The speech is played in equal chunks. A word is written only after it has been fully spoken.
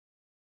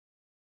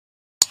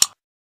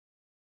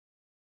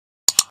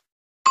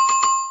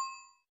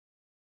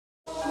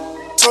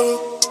tell her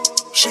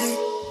she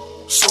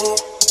so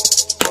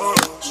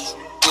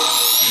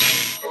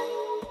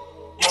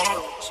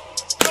miles.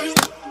 Hey,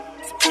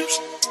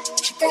 Fik-Shun,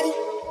 she follow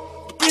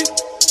the beat.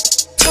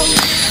 Tell her,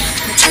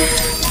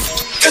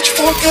 catch you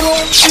for a get on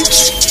the sheets.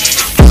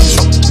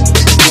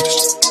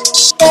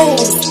 Oh,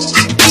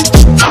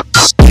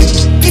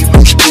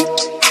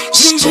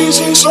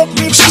 easy,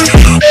 something sweet.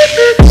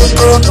 Good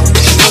girl,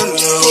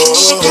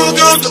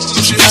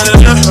 she had it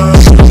in her.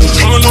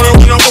 All I know that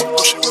when I woke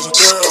up, she wasn't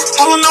there.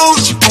 All I know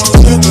is she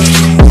wanted it.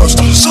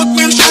 Suck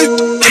me to sleep.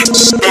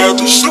 Bad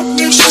to suck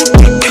me to sleep.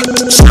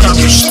 Stab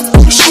to suck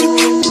me to sleep.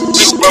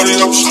 Anybody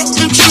else suck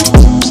me to sleep.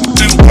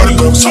 Anybody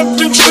else suck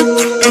me to sleep.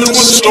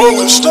 Anyone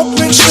stole it, suck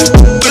me to sleep.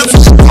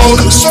 Lips all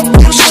that suck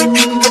me to sleep.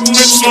 Never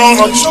make song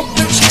like suck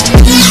me to sleep.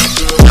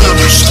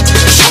 Anybody suck me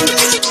to sleep.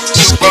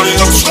 Anybody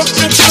else suck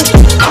me to sleep.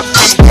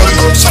 Anybody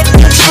else suck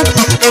me to sleep.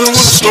 Anyone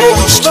stole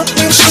it, suck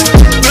me to sleep.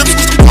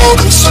 Lips all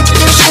that suck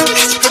me to sleep.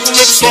 Never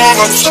make song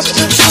like suck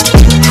me to sleep.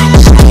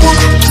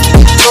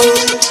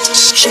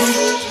 She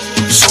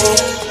so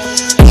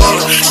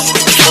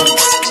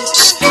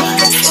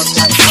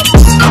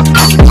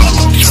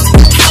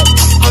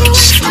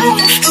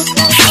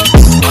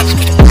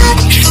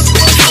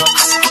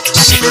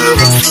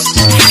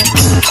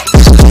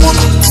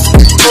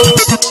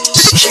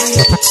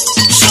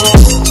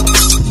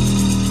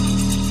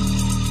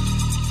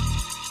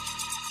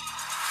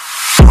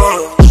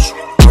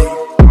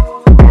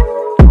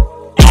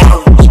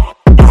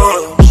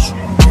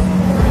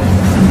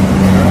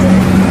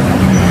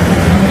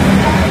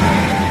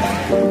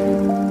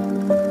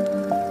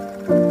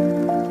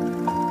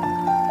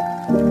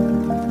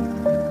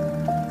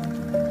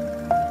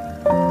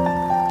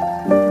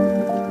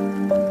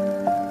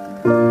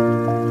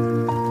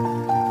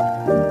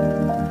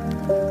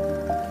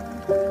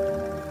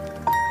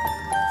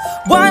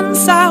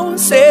Once I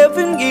was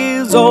 7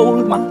 years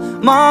old, my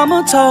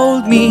mama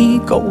told me,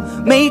 go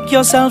make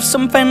yourself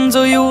some friends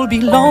or you'll be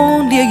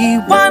lonely.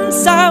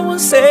 Once I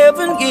was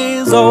 7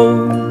 years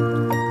old.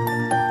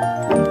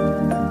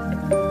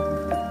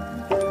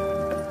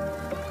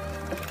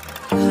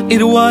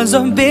 It was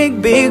a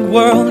big, big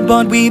world,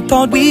 but we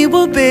thought we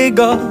were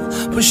bigger,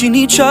 pushing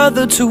each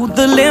other to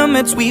the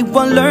limits. We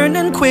were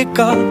learning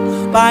quicker.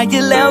 By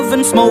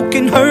 11,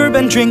 smoking herb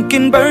and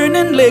drinking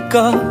burning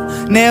liquor.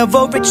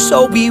 Never rich,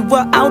 so we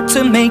were out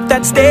to make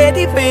that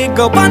steady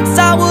figure. Once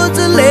I was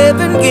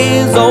 11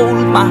 years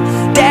old, my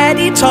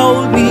daddy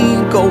told me,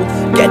 go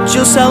get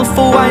yourself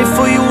a wife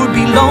or you'll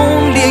be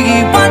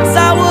lonely. Once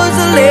I was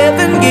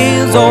 11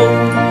 years old.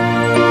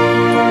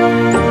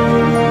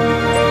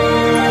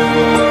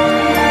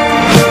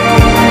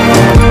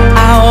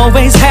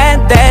 Always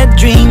had that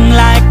dream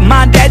like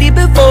my daddy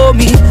before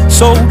me.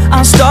 So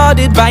I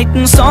started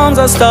writing songs,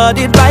 I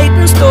started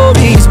writing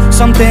stories.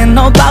 Something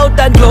about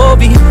that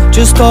glory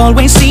just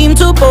always seemed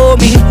to bore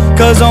me,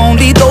 cause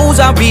only those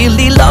I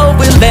really love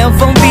will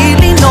ever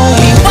really know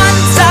me.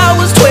 Once I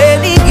was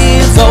 20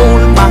 years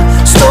old, my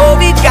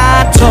story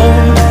got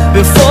told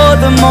before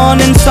the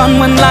morning sun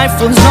when life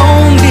was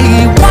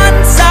lonely.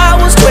 Once I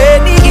was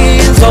 20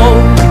 years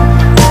old.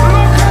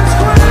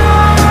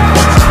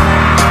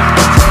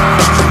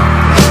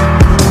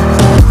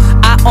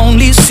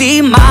 Only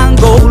see my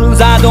goals,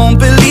 I don't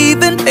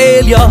believe in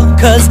failure,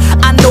 cause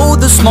I know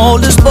the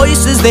smallest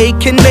voices, they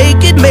can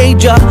make it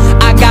major.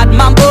 I got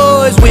my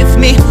boys with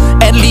me,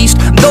 at least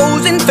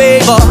those in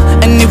favor.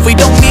 And if we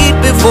don't meet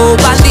before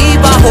I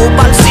leave, I hope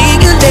I'll see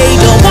you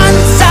later.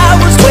 Once I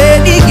was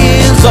 20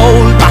 years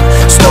old, my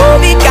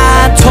story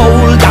got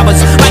told. I was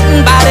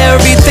writing about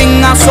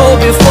everything I saw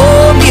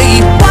before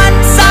me.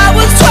 Once I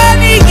was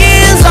 20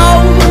 years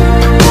old.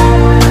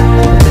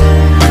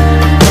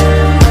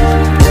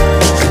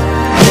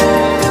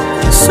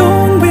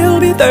 Soon we'll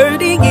be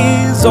 30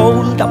 years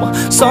old. Our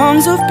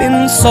songs have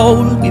been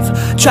sold. We've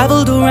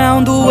traveled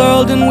around the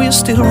world and we're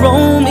still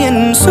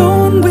roaming.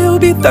 Soon we'll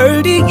be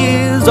 30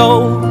 years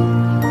old.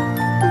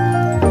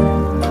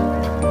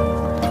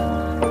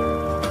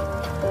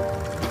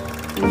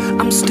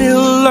 I'm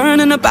still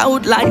learning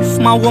about life.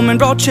 My woman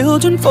brought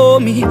children for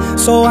me,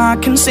 so I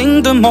can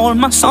sing them all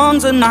my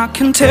songs and I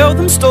can tell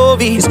them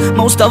stories.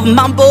 Most of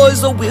my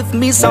boys are with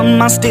me,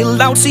 some are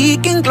still out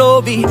seeking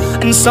glory,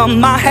 and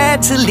some I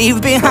had to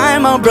leave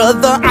behind. My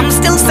brother, I'm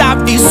still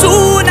sorry.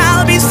 Soon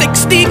I'll be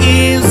 60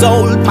 years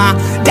old. My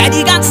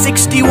daddy got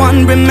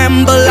 61.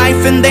 Remember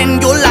life and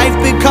then your life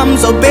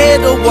becomes a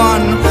better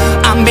one.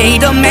 I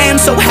made a man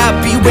so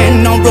happy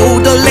when I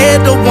wrote a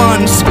letter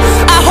once.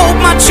 I hope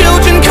my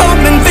children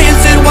come and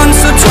visit once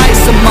or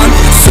twice a month.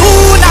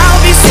 Soon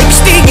I'll be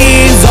 60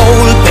 years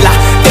old. Will I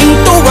think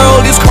the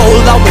world is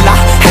cold, or will I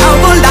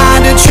have a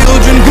lot of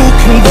children who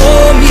can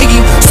bore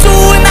me?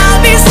 Soon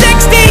I'll be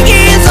 60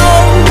 years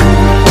old.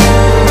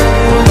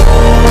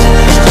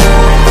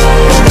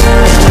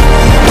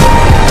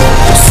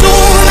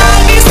 Soon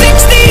I'll be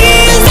 60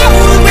 years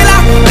old. Will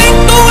I think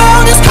the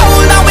world is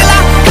cold, or will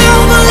I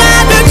have a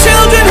lot of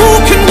children who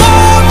can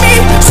bore me?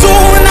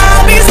 Soon I'll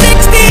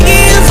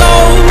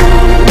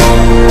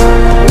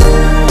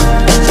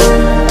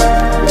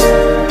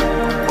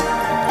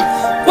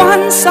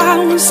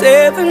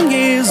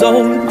years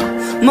old,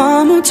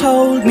 Mama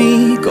told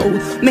me, go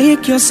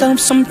make yourself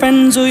some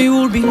friends or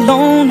you'll be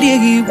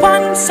lonely.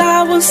 Once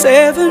I was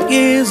 7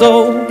 years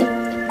old.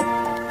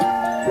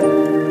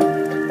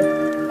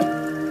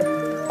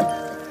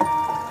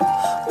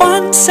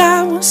 Once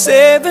I was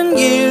 7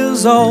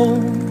 years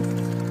old.